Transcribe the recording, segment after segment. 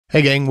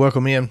Hey gang,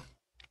 welcome in.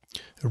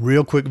 A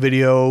real quick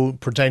video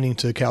pertaining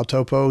to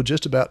CalTopo.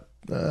 Just about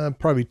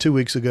probably 2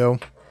 weeks ago,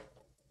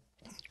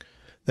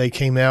 they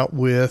came out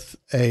with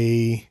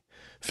a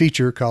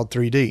feature called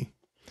 3D.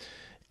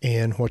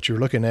 And what you're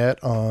looking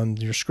at on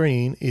your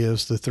screen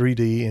is the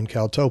 3D in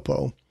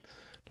CalTopo.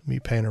 Let me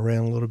pan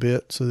around a little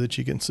bit so that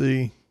you can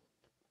see.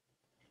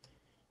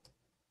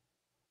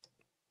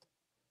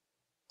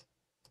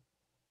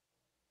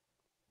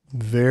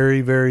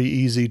 Very, very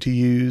easy to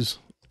use,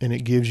 and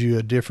it gives you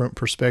a different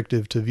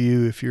perspective to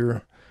view if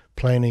you're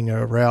planning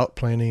a route,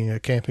 planning a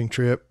camping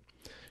trip,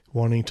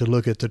 wanting to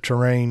look at the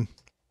terrain.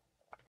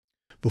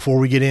 Before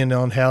we get in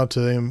on how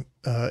to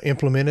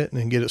implement it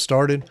and get it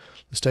started,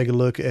 let's take a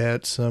look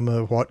at some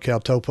of what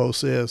CalTopo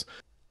says.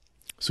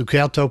 So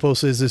CalTopo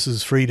says this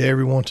is free to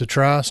everyone to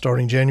try.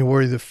 Starting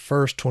January the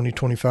 1st,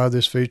 2025,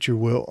 this feature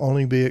will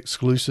only be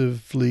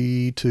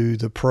exclusively to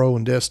the Pro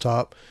and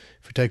Desktop.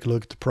 If we take a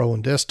look at the Pro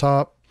and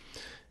Desktop,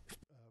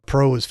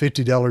 Pro is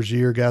 $50 a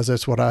year, guys.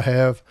 That's what I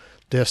have.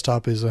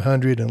 Desktop is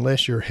 $100,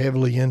 unless you're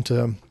heavily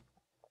into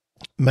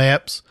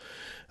maps,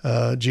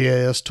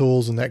 GIS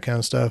tools, and that kind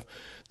of stuff.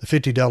 The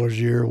 $50 a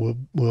year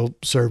will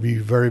serve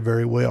you very,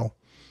 very well.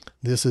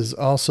 This is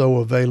also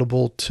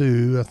available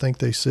to, I think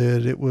they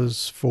said it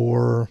was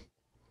for,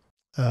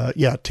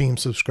 team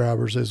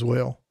subscribers as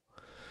well.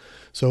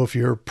 So if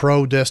you're a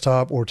Pro,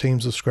 Desktop, or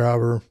Team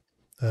subscriber,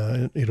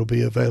 it'll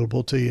be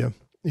available to you.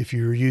 If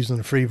you're using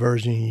the free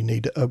version, you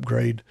need to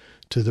upgrade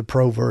to the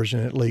Pro version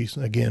at least.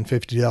 Again,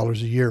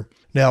 $50 a year.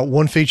 Now,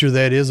 one feature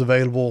that is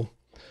available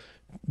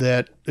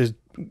that is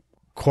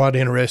quite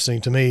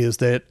interesting to me is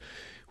that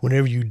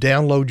whenever you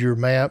download your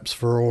maps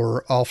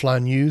for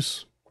offline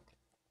use,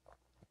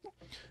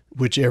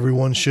 which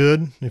everyone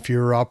should, if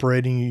you're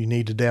operating, you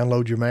need to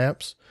download your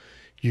maps.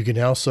 You can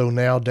also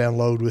now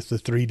download with the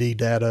 3D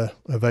data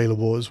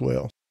available as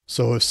well.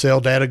 So if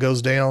cell data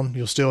goes down,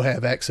 you'll still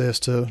have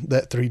access to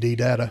that 3D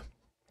data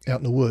out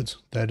in the woods.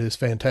 That is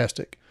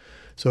fantastic.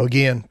 So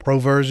again, Pro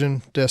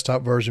version,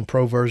 Desktop version,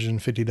 Pro version,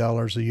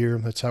 $50 a year.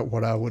 That's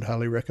what I would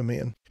highly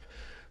recommend.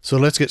 So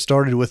let's get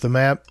started with the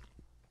map.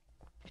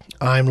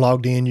 I'm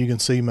logged in. You can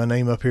see my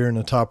name up here in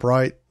the top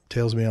right.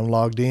 Tells me I'm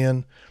logged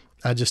in.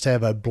 I just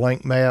have a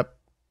blank map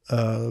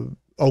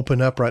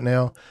open up right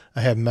now.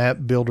 I have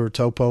Map Builder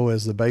Topo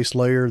as the base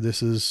layer.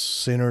 This is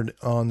centered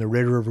on the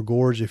Red River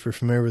Gorge. If you're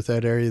familiar with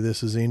that area,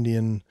 this is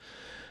Indian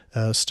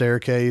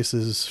Staircase.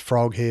 This is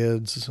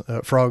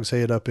Frog's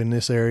Head up in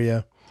this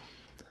area.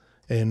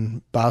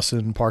 And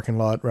Bison parking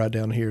lot right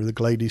down here. The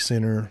Glady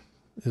Center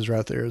is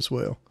right there as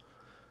well.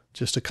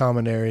 Just a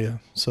common area.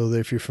 So that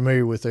if you're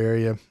familiar with the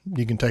area,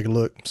 you can take a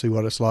look, see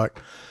what it's like.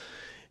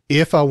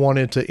 If I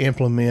wanted to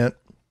implement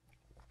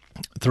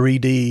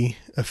 3D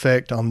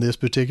effect on this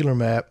particular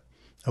map,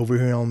 over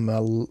here on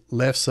my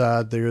left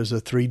side, there is a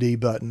 3D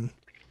button.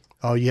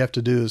 All you have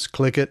to do is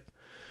click it.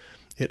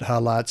 It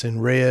highlights in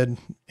red,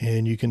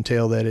 and you can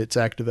tell that it's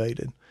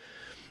activated.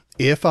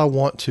 If I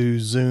want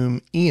to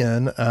zoom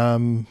in,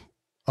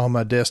 on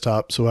my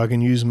desktop, so I can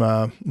use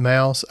my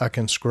mouse, I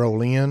can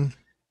scroll in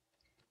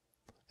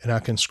and I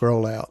can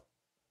scroll out.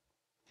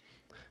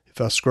 If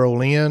I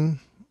scroll in,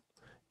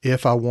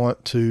 if I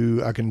want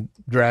to, I can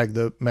drag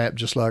the map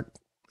just like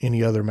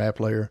any other map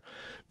layer.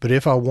 But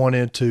if I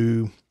wanted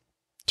to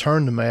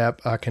turn the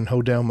map, I can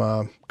hold down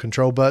my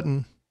control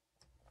button,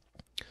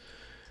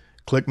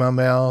 click my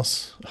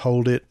mouse,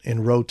 hold it,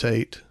 and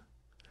rotate.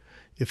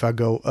 If I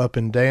go up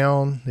and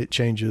down, it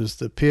changes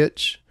the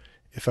pitch.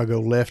 If I go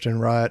left and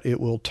right, it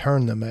will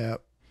turn the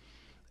map.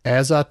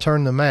 As I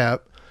turn the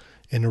map,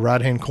 in the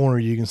right-hand corner,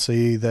 you can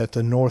see that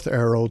the north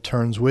arrow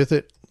turns with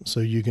it, so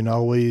you can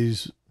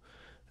always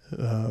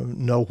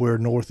know where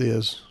north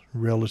is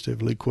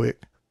relatively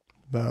quick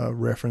by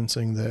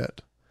referencing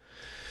that.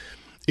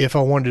 If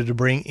I wanted to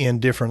bring in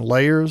different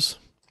layers,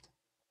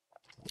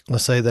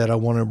 let's say that I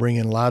want to bring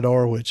in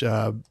LiDAR, which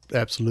I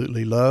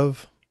absolutely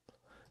love.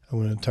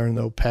 I'm going to turn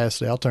the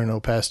opacity. I'll turn the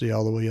opacity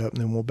all the way up,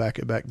 and then we'll back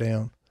it back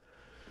down.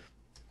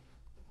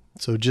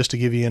 So just to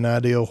give you an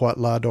idea of what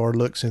LiDAR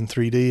looks in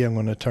 3D, I'm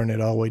going to turn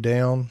it all the way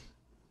down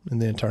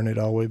and then turn it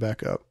all the way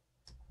back up.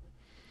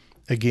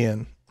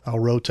 Again, I'll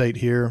rotate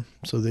here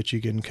so that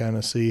you can kind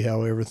of see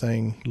how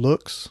everything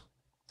looks.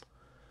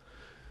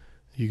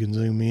 You can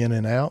zoom in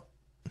and out.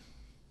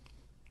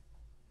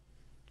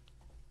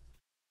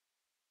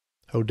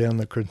 Hold down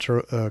the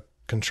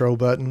control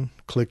button,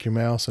 click your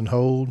mouse and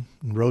hold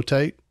and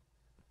rotate.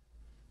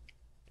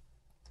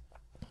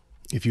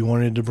 If you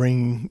wanted to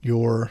bring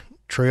your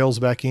trails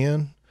back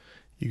in,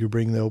 you could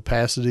bring the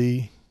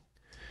opacity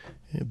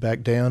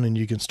back down and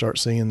you can start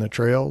seeing the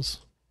trails.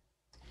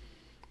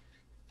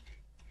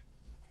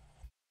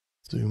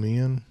 Zoom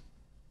in.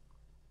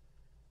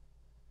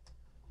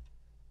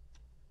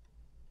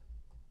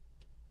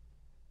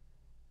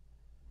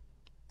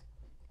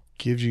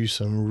 Gives you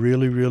some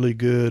really, really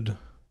good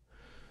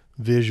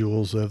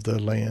visuals of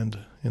the land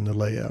and the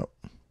layout.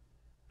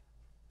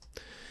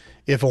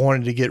 If I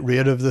wanted to get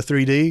rid of the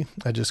 3D,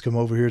 I just come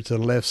over here to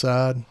the left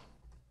side,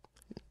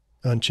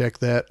 uncheck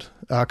that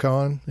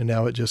icon, and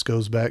now it just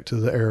goes back to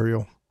the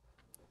aerial.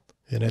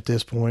 And at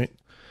this point,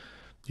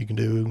 you can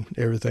do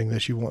everything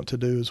that you want to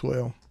do as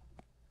well.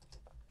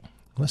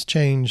 Let's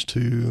change to,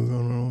 I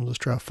don't know, let's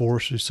try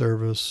Forestry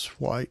Service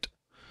white,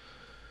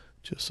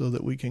 just so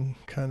that we can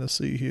kind of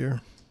see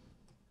here.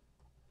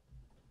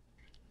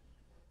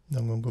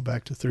 I'm going to go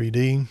back to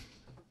 3D.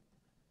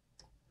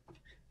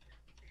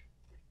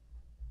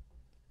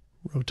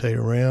 Rotate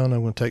around.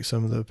 I'm going to take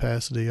some of the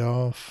opacity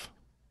off.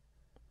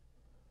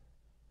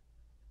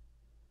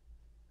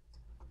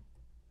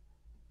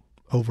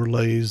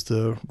 Overlays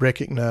the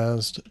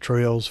recognized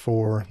trails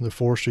for the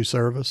Forestry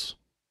Service.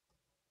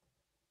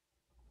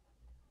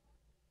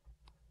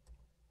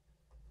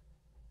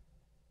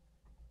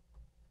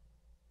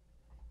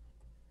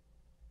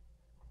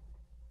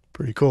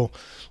 Pretty cool.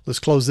 Let's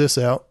close this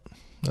out.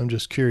 I'm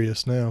just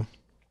curious now.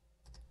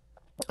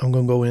 I'm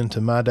going to go into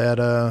my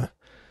data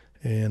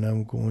and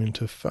I'm going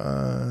to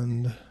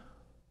find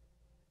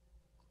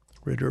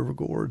Red River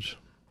Gorge.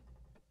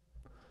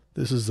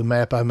 This is the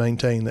map I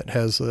maintain that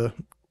has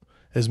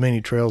as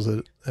many trails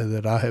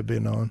that I have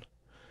been on.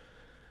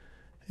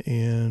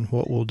 And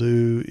what we'll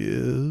do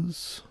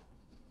is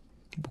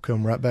we'll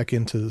come right back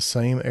into the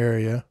same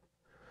area.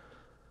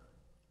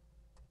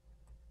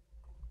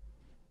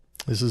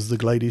 This is the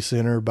Glady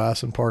Center,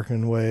 Bison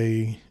parking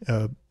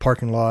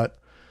lot,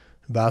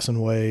 Bison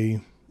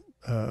Way,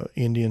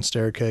 Indian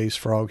Staircase,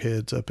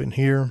 Frogheads up in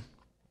here.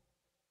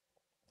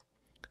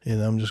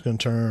 And I'm just going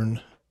to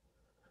turn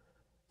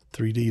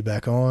 3D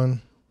back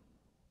on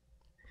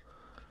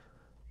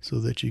so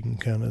that you can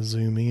kind of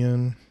zoom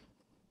in.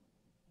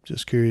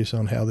 Just curious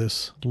on how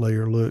this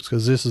layer looks,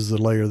 because this is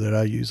the layer that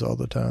I use all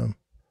the time.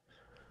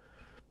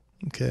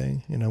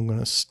 Okay, and I'm going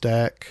to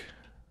stack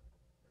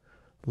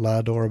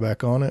LiDAR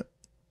back on it.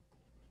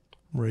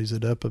 Raise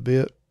it up a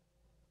bit.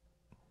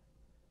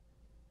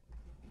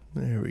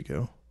 There we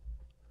go.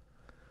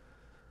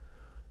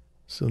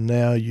 So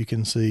now you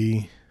can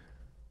see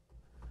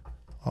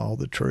all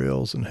the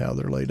trails and how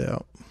they're laid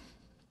out.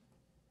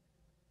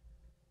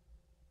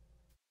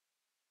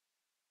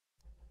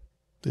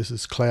 This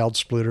is Cloud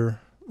Splitter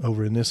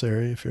over in this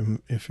area,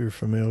 if you're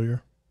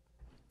familiar.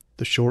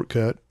 The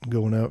shortcut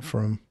going up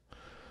from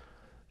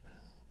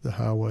the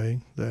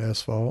highway, the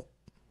asphalt.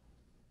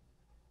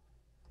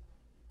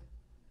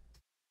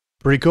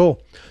 Pretty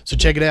cool. So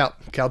check it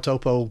out,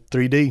 CalTopo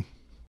 3D.